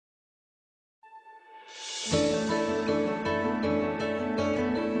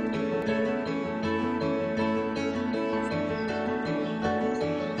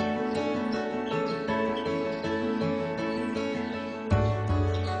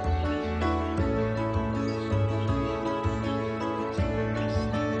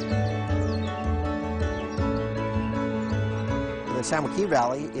the San Joaquin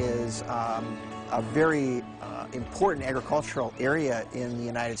Valley is a very important agricultural area in the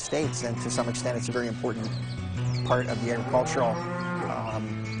United States, and to some extent it's a very important part of the agricultural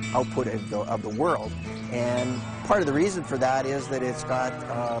output of the world. And part of the reason for that is that it's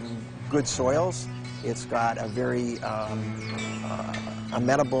got good soils, it's got a very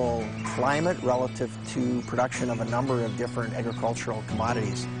amenable climate relative to production of a number of different agricultural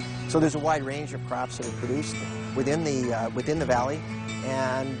commodities. So there's a wide range of crops that are produced within the valley,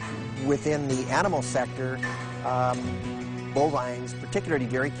 and within the animal sector, bovines, particularly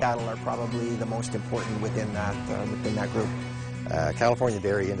dairy cattle, are probably the most important within that group. California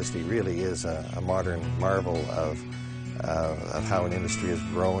dairy industry really is a modern marvel of how an industry has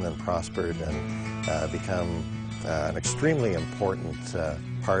grown and prospered and become an extremely important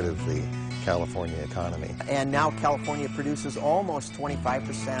part of the California economy. And now California produces almost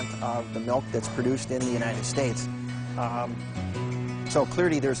 25% of the milk that's produced in the United States. So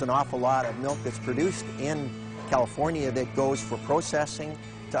clearly there's an awful lot of milk that's produced in California that goes for processing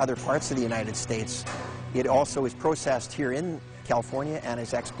to other parts of the United States. It also is processed here in California and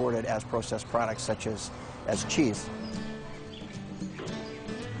is exported as processed products such as cheese.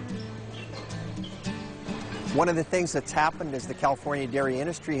 One of the things that's happened as the California dairy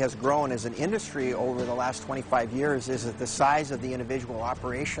industry has grown as an industry over the last 25 years is that the size of the individual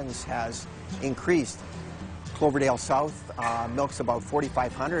operations has increased. Cloverdale South milks about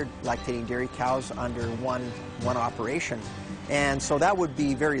 4,500 lactating dairy cows under one operation. And so that would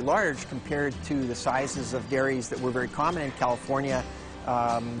be very large compared to the sizes of dairies that were very common in California.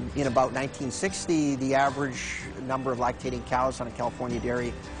 In about 1960, the average number of lactating cows on a California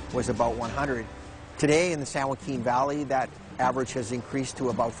dairy was about 100. Today in the San Joaquin Valley, that average has increased to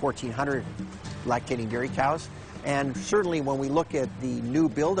about 1,400 lactating dairy cows. And certainly when we look at the new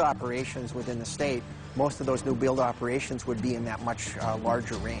build operations within the state, most of those new build operations would be in that much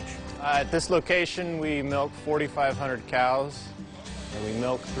larger range. At this location, we milk 4,500 cows, and we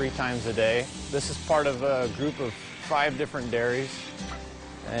milk 3 times a day. This is part of a group of 5 different dairies.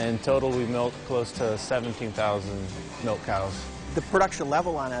 And in total, we milk close to 17,000 milk cows. The production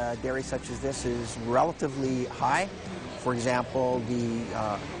level on a dairy such as this is relatively high. For example,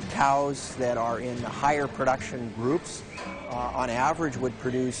 the cows that are in the higher production groups on average would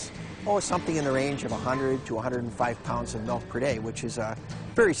produce something in the range of 100 to 105 pounds of milk per day, which is a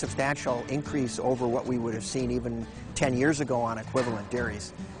very substantial increase over what we would have seen even 10 years ago on equivalent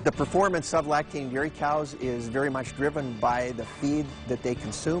dairies. The performance of lactating dairy cows is very much driven by the feed that they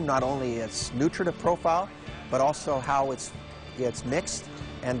consume, not only its nutritive profile, but also how it's mixed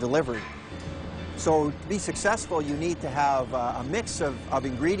and delivered. So to be successful, you need to have a mix of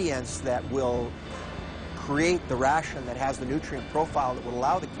ingredients that will create the ration that has the nutrient profile that will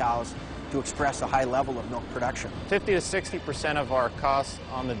allow the cows to express a high level of milk production. 50 to 60% of our costs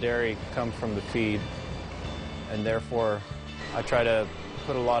on the dairy come from the feed, and therefore I try to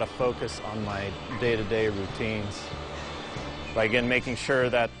put a lot of focus on my day-to-day routines by, again, making sure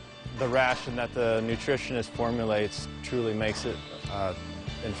that the ration that the nutritionist formulates truly makes it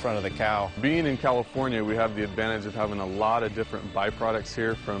in front of the cow. Being in California, we have the advantage of having a lot of different byproducts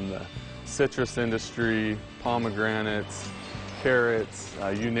here, from the citrus industry, pomegranates, carrots,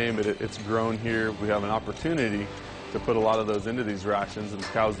 you name it, it's grown here. We have an opportunity to put a lot of those into these rations, and the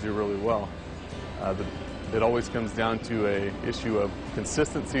cows do really well. It always comes down to an issue of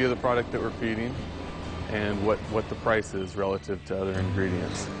consistency of the product that we're feeding and what the price is relative to other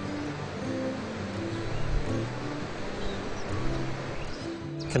ingredients.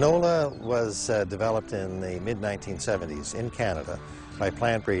 Canola was developed in the mid-1970s in Canada by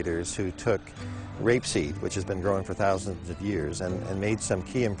plant breeders who took rapeseed, which has been growing for thousands of years, and made some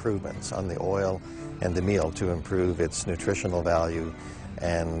key improvements on the oil and the meal to improve its nutritional value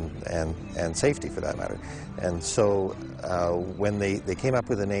and safety, for that matter. And so when they came up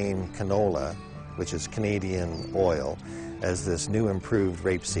with the name canola, which is Canadian oil, as this new improved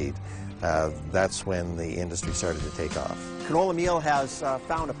rapeseed, that's when the industry started to take off. Canola meal has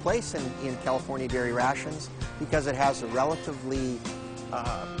found a place in California dairy rations because it has a relatively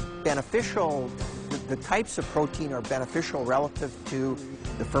beneficial, the types of protein are beneficial relative to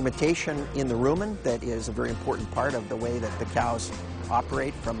the fermentation in the rumen. That is a very important part of the way that the cows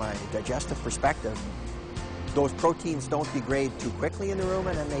operate from a digestive perspective. Those proteins don't degrade too quickly in the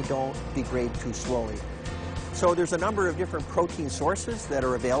rumen, and they don't degrade too slowly. So there's a number of different protein sources that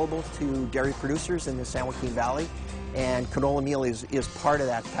are available to dairy producers in the San Joaquin Valley, and canola meal is part of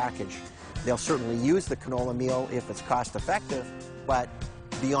that package. They'll certainly use the canola meal if it's cost effective, but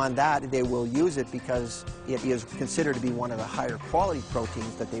beyond that, they will use it because it is considered to be one of the higher quality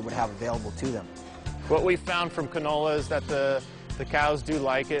proteins that they would have available to them. What we found from canola is that the The cows do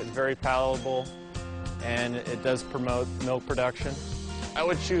like it, very palatable, and it does promote milk production. I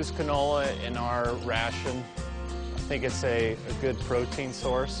would choose canola in our ration. I think it's a good protein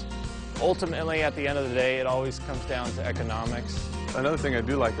source. Ultimately, at the end of the day, it always comes down to economics. Another thing I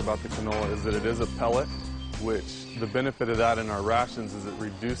do like about the canola is that it is a pellet, which the benefit of that in our rations is it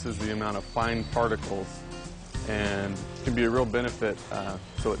reduces the amount of fine particles and can be a real benefit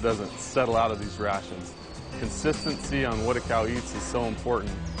so it doesn't settle out of these rations. Consistency on what a cow eats is so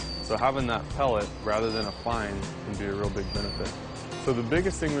important, so having that pellet rather than a fine can be a real big benefit. So the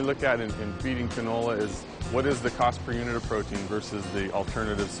biggest thing we look at in feeding canola is what is the cost per unit of protein versus the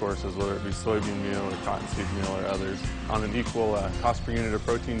alternative sources, whether it be soybean meal or cottonseed meal or others. On an equal cost per unit of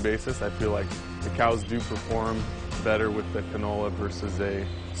protein basis, I feel like the cows do perform better with the canola versus a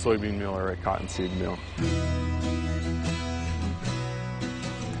soybean meal or a cottonseed meal.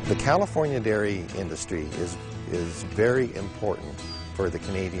 The California dairy industry is very important for the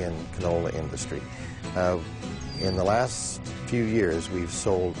Canadian canola industry. In the last few years, we've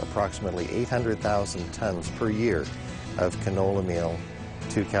sold approximately 800,000 tons per year of canola meal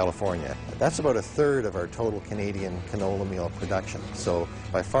to California. That's about a third of our total Canadian canola meal production. So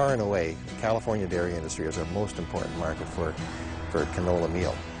by far and away, the California dairy industry is our most important market for canola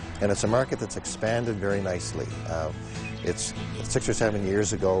meal. And it's a market that's expanded very nicely. It's 6 or 7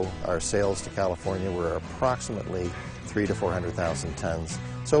 years ago, our sales to California were approximately 300,000 to 400,000 tons.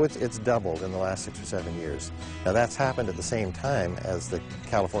 So it's doubled in the last 6 or 7 years. Now that's happened at the same time as the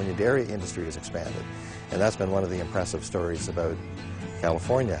California dairy industry has expanded. And that's been one of the impressive stories about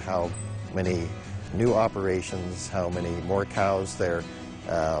California, how many new operations, how many more cows they're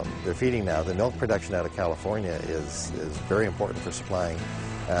feeding now. The milk production out of California is very important for supplying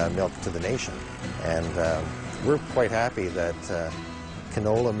milk to the nation. And we're quite happy that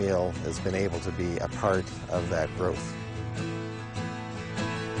canola meal has been able to be a part of that growth.